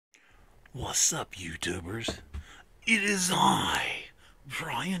What's up, YouTubers? It is I,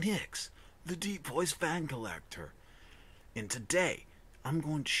 Brian Hicks, the Deep Voice Fan Collector. And today, I'm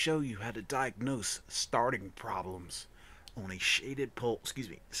going to show you how to diagnose starting problems on a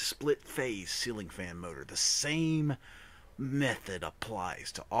split phase ceiling fan motor. The same method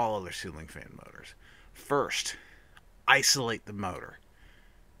applies to all other ceiling fan motors. First, isolate the motor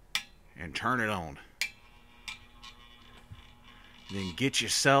and turn it on. Then get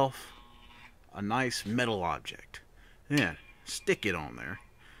yourself a nice metal object. Then stick it on there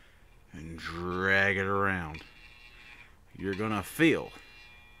and drag it around. You're gonna feel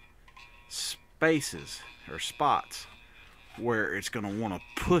spaces or spots where it's gonna want to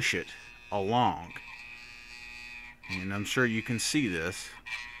push it along. And I'm sure you can see this.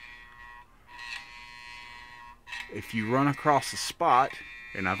 If you run across a spot,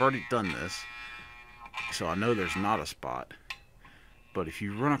 and I've already done this, so I know there's not a spot. But if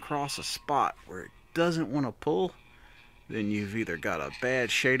you run across a spot where it doesn't want to pull, then you've either got a bad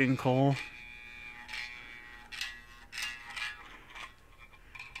shading coil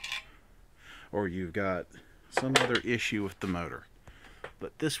or you've got some other issue with the motor.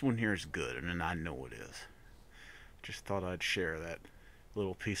 But this one here is good, and I know it is. Just thought I'd share that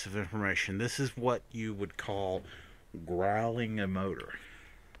little piece of information. This is what you would call growling a motor.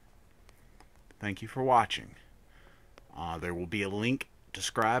 Thank you for watching. There will be a link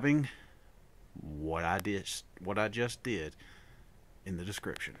describing what I just did in the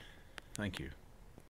description. Thank you.